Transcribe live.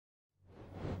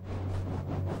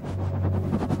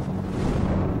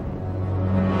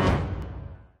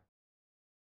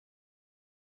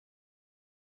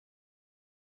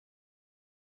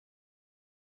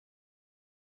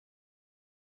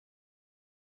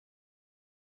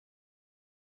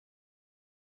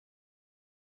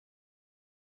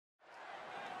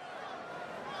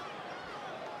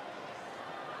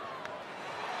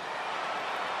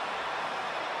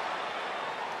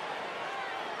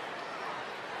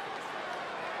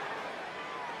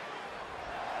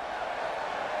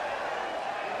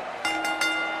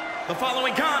The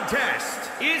following contest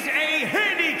is a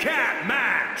handicap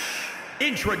match.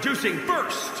 Introducing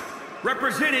first,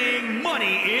 representing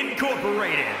Money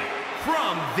Incorporated,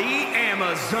 from the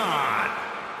Amazon,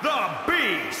 the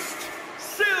Beast,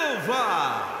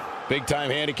 Silva. Big time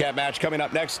handicap match coming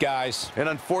up next, guys. And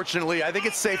unfortunately, I think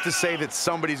it's safe to say that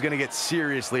somebody's going to get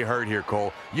seriously hurt here,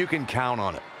 Cole. You can count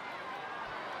on it.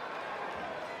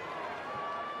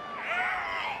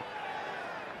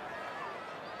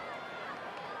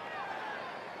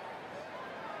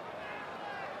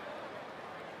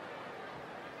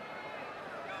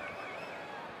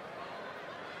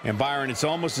 And Byron, it's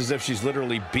almost as if she's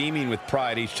literally beaming with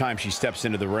pride each time she steps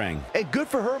into the ring. And good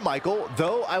for her, Michael,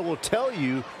 though I will tell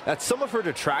you that some of her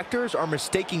detractors are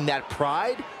mistaking that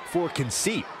pride for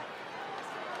conceit.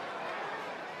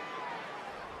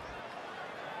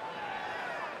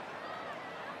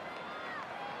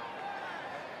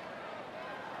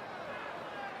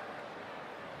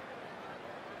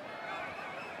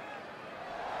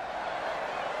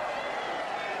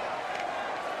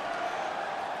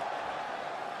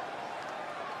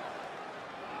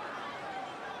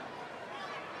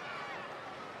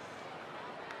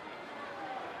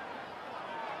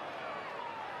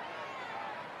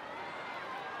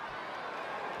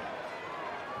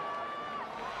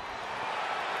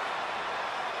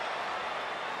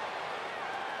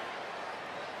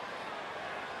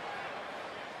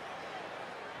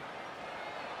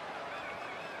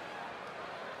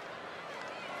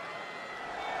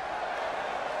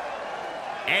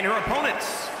 And her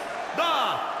opponents,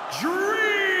 the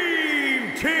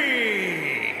Dream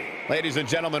Team. Ladies and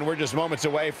gentlemen, we're just moments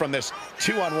away from this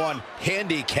 2-on-1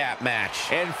 handicap match.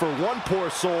 And for one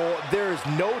poor soul, there is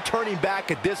no turning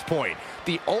back at this point.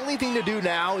 The only thing to do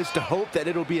now is to hope that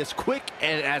it'll be as quick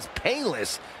and as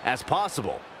painless as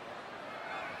possible.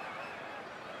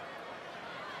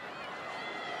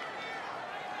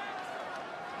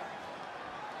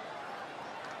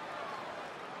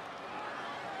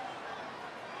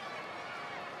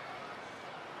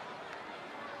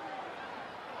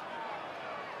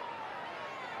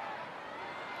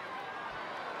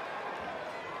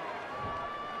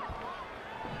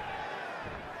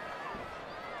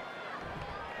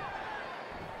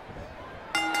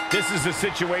 This is a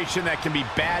situation that can be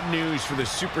bad news for the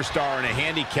superstar in a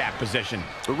handicap position.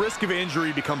 The risk of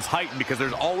injury becomes heightened because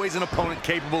there's always an opponent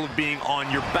capable of being on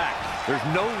your back. There's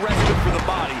no respite for the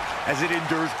body as it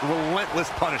endures relentless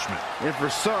punishment. And for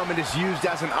some, it is used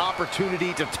as an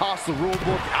opportunity to toss the rule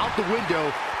book out the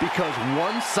window because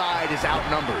one side is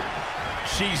outnumbered.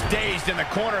 She's dazed in the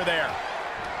corner there.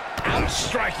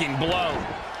 Outstriking blow.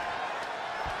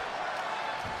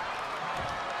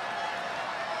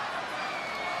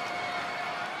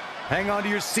 Hang on to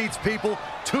your seats, people.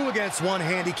 2 against 1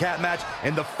 handicap match,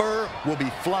 and the fur will be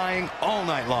flying all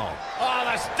night long. Oh,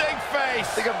 the stink face!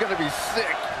 I think I'm gonna be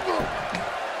sick.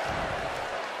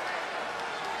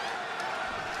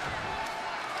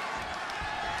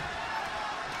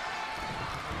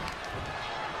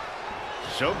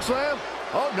 Choke slam?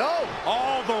 Oh no!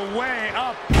 All the way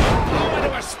up. Oh,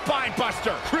 into a spine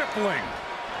buster. Crippling.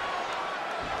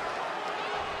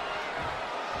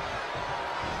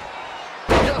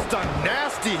 Just a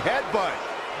nasty headbutt.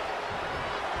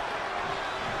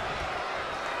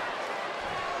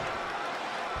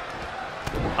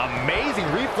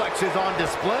 Amazing reflexes on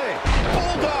display.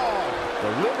 Bulldog!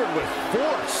 Delivered with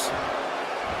force.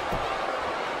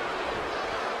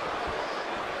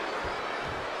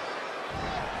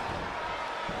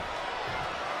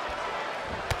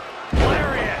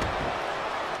 Lariat.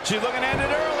 She's looking at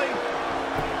it early.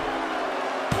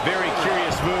 Very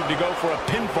curious move to go for a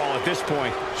pinfall at this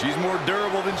point. She's more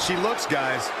durable than she looks,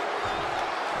 guys.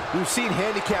 We've seen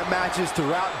handicap matches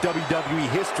throughout WWE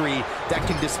history that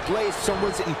can display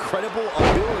someone's incredible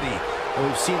ability. And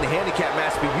we've seen the handicap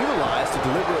match be utilized to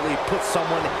deliberately put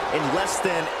someone in less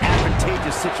than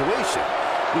advantageous situation.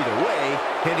 Either way,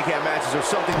 handicap matches are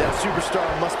something that a superstar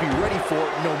must be ready for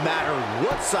no matter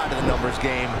what side of the numbers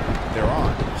game they're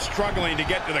on. Struggling to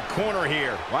get to the corner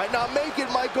here. Might not make it,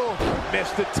 Michael.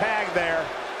 Missed the tag there.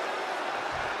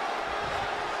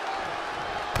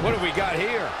 What do we got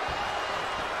here?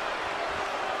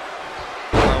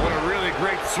 Oh, what a really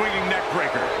great swinging neck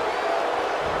breaker.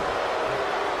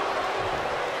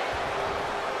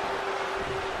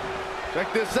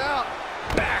 Check this out.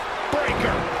 Back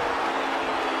breaker.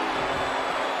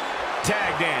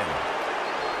 Tagged in.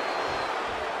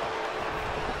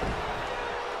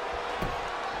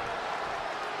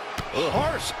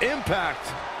 Harsh impact.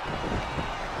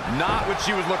 Not what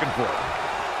she was looking for.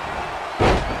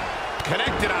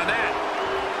 Connected on that.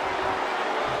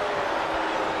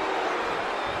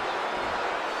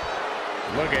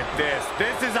 Look at this.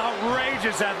 This is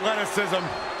outrageous athleticism.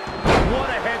 What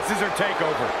a head scissor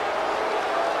takeover.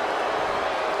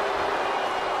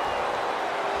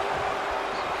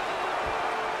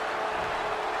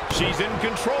 She's in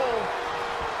control.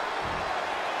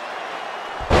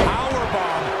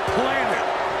 Powerbomb planted.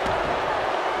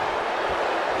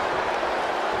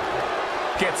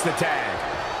 Gets the tag.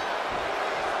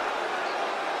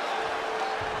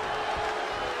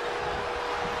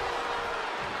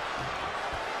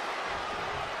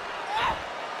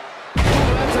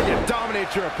 That's how you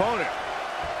dominate your opponent.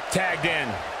 Tagged in.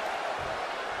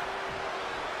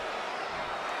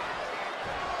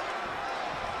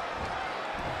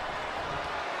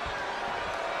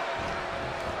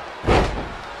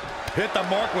 Hit the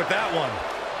mark with that one.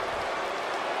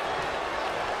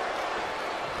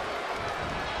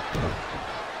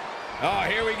 Oh,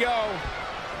 here we go.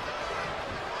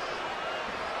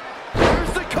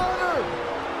 Here's the cover.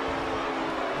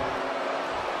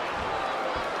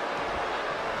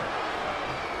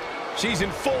 She's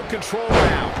in full control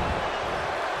now.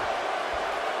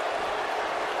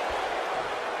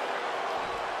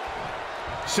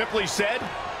 Simply said,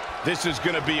 this is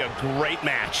going to be a great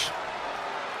match.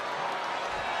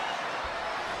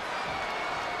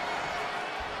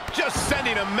 Just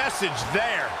sending a message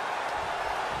there.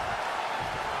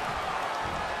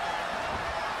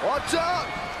 Watch out.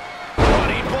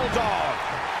 Running Bulldog.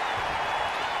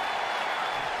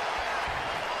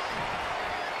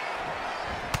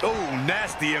 Oh,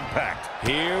 nasty impact.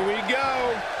 Here we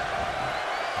go.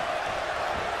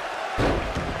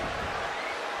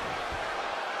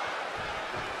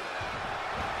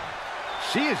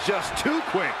 She is just too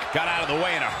quick. Got out of the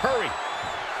way in a hurry.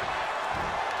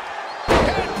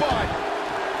 Headbutt.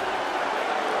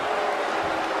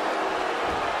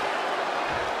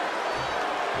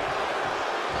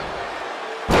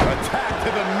 Attack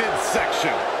to the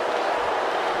midsection.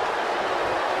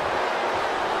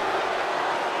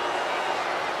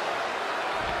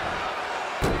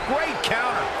 Great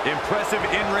counter. Impressive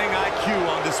in-ring IQ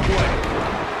on display.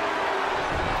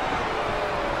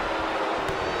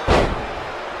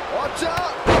 Watch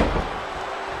out.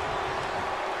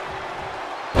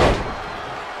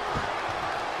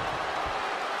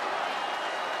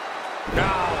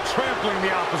 Now trampling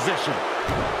the opposition.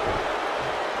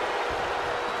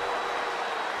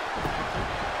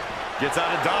 Gets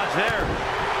out of dodge there.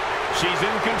 She's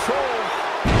in control.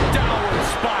 Downward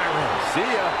spiral.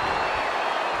 See ya.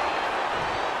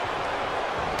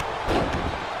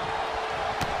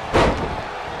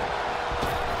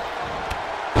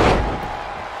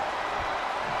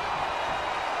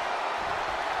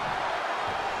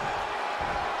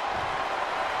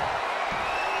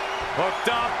 Hooked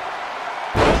up.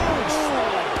 Boom!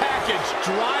 Package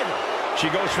driver. She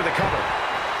goes for the cover.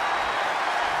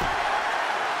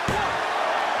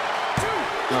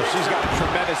 No, she's got a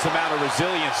tremendous amount of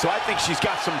resilience, so I think she's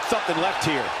got something left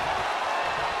here.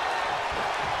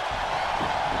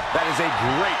 That is a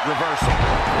great reversal.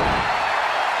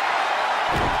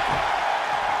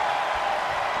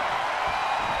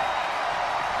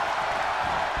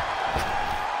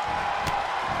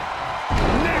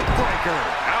 Neck breaker.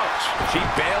 Ouch. She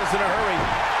bails in a hurry.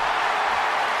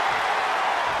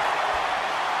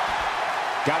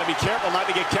 Got to be careful not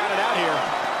to get counted out here.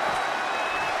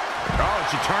 Oh, and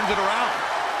she turns it around.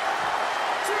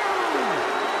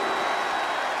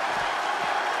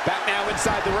 Back now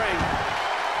inside the ring.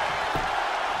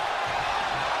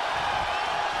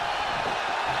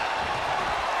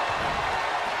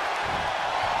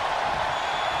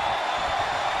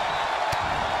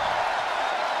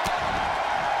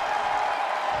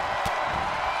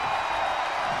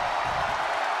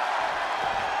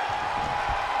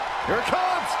 Here it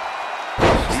comes.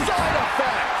 Side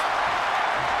effect.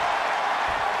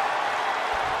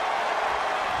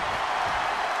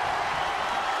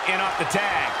 In off the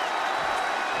tag.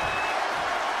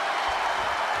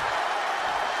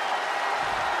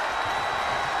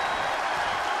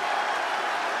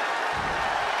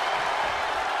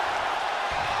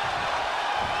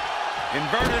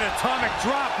 Inverted atomic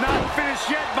drop, not finished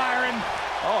yet, Byron.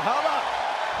 Oh, how about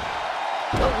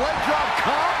the leg drop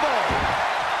combo?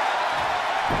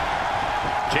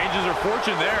 Changes her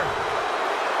fortune there.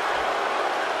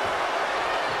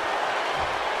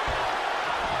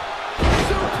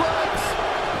 Suplex.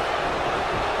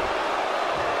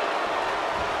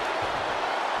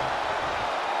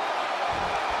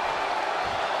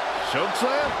 Choke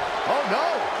slam. Oh no.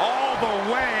 All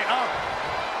the way up.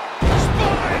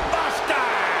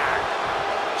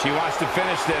 She wants to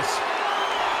finish this.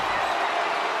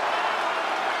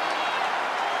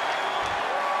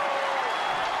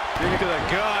 Kick to the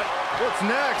gut. What's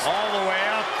next? All the way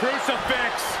up.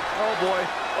 Crucifix. Oh, boy.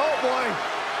 Oh, boy.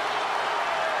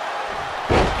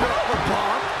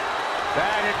 Powerbomb.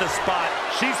 That hit the spot.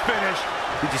 She's finished.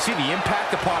 Did you see the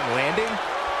impact upon landing?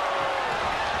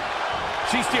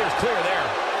 She steers clear there.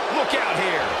 Look out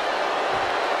here.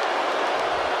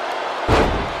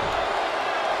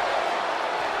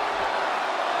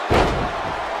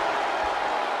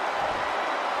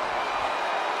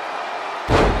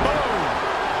 Boom.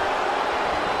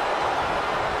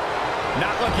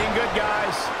 Not looking good,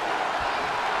 guys.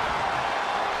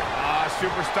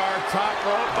 Superstar top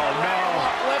rope. Oh, no.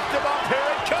 Lift him up. Here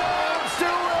it comes. Do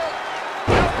it.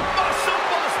 Muscle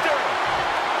Buster.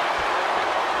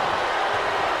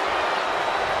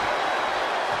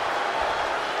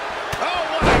 Oh,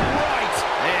 what a right.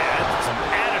 Man, that's some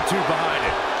attitude behind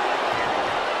it.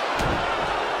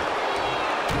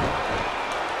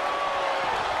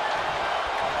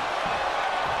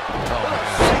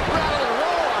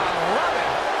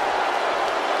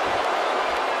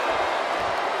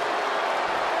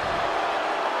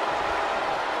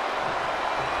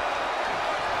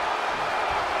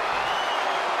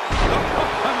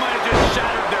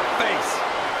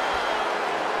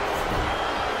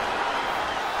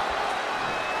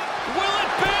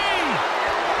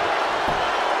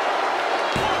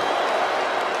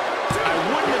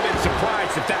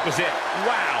 If that was it.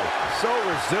 Wow. So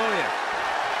resilient.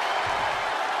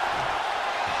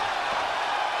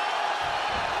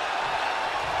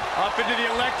 Up into the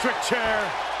electric chair.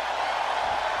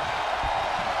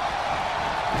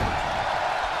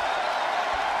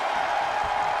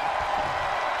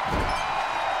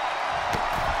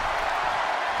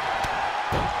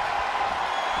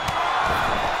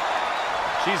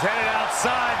 She's headed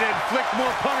outside to inflict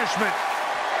more punishment.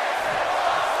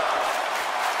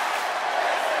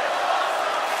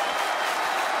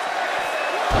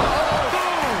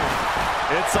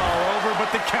 It's all over, but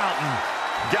the counting.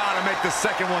 Gotta make the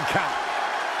second one count.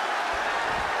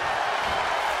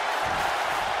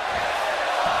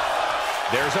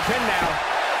 There's a pin now.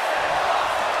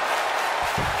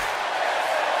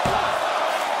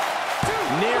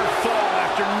 Near fall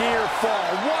after near fall.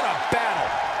 What a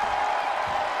battle.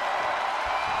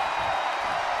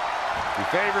 Your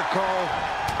favorite call.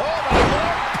 Oh, the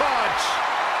left punch.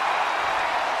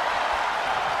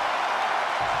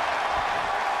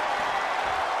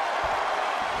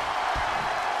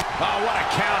 Oh, what a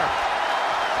counter.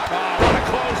 Oh, what a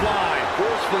clothesline.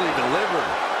 Forcefully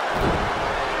delivered.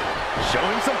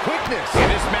 Showing some quickness.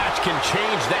 And this match can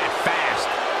change that fast.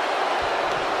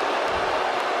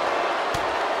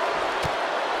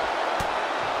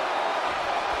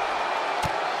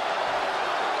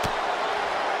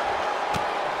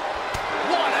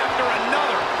 One after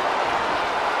another.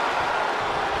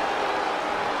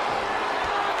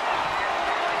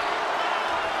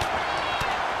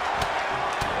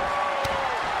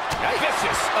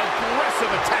 Vicious, aggressive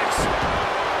attacks.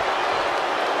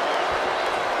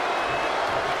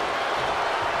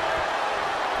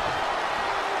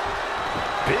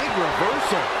 Big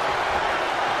reversal.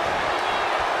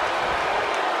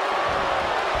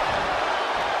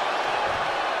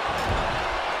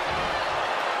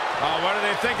 Oh, what are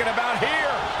they thinking about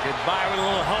here? Goodbye with a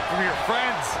little help from your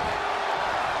friends.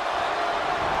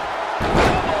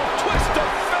 Double twist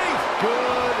of fate.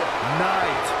 Good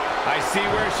night. I see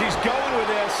where she's going with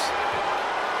this.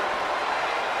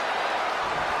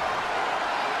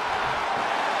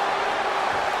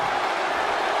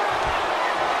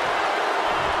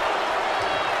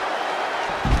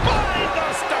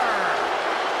 Spinebuster!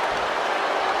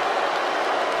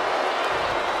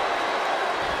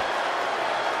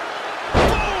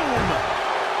 Boom!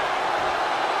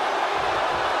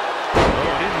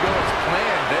 Oh, didn't go as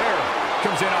planned there.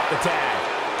 Comes in off the tag.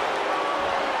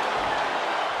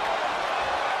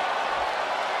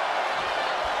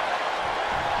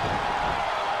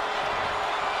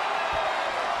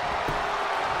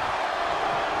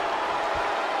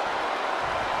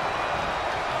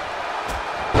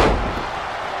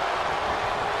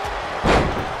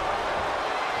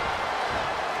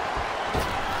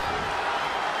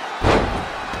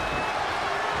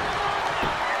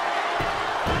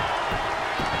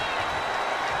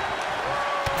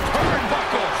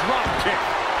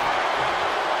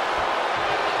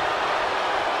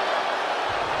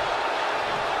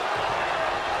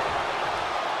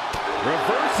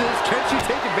 Reverses, can she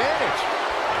take advantage?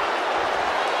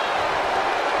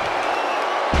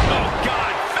 Oh,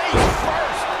 God, face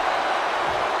first.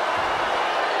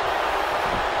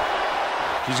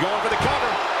 She's going for the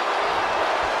cover.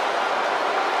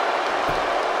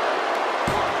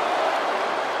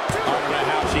 I don't know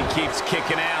how She keeps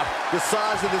kicking out. The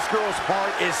size of this girl's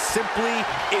heart is simply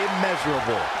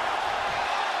immeasurable.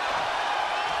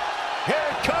 Here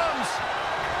it comes.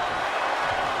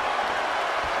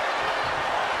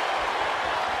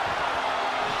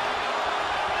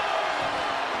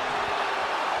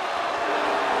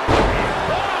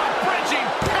 Oh, bridging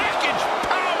package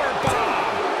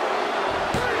powerbomb.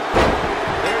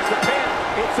 There's the pin.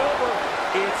 It's over.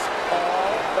 It's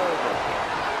all over.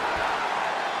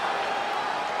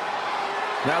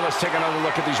 Now let's take another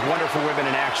look at these wonderful women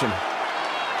in action.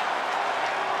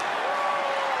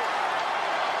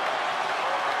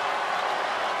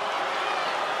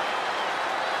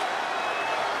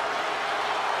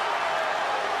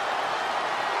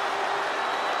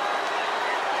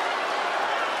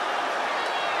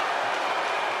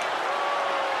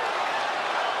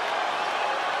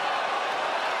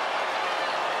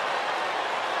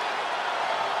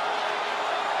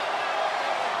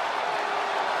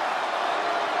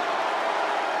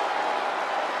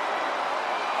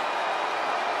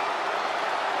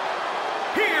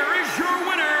 Here is your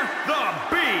winner, the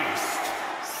Beast,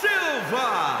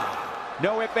 Silva.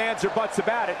 No ifs, ands, or buts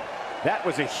about it. That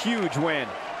was a huge win.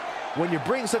 When you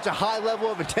bring such a high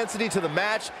level of intensity to the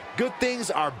match, good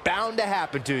things are bound to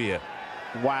happen to you.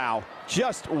 Wow.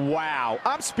 Just wow.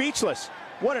 I'm speechless.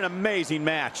 What an amazing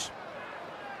match.